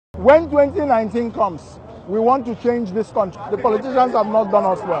When 2019 comes, we want to change this country. The politicians have not done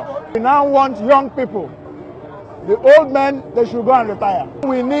us well. We now want young people. The old men, they should go and retire.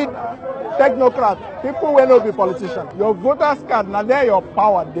 We need technocrats, people will not be politicians. Your voters card, now they're your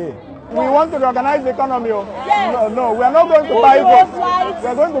power day. We want to reorganize the economy. Yes. No, we are not going to buy votes. We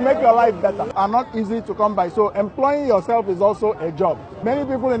are going to make your life better. Are not easy to come by. So employing yourself is also a job. Many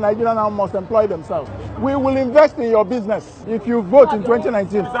people in Nigeria now must employ themselves. We will invest in your business. If you vote in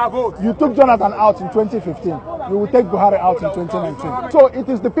 2019, you took Jonathan out in 2015. We will take Buhari out in 2019. So it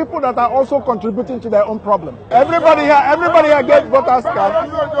is the people that are also contributing to their own problem. Everybody here gets voters card.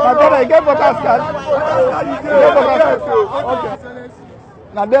 My brother, he gets voters card. Okay.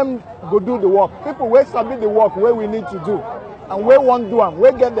 Now them go do the work. People will submit the work where we need to do. And we won't do them. We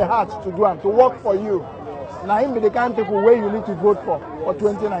get the heart to do them, to work for you. Now him be the kind of people where you need to vote for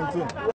 2019.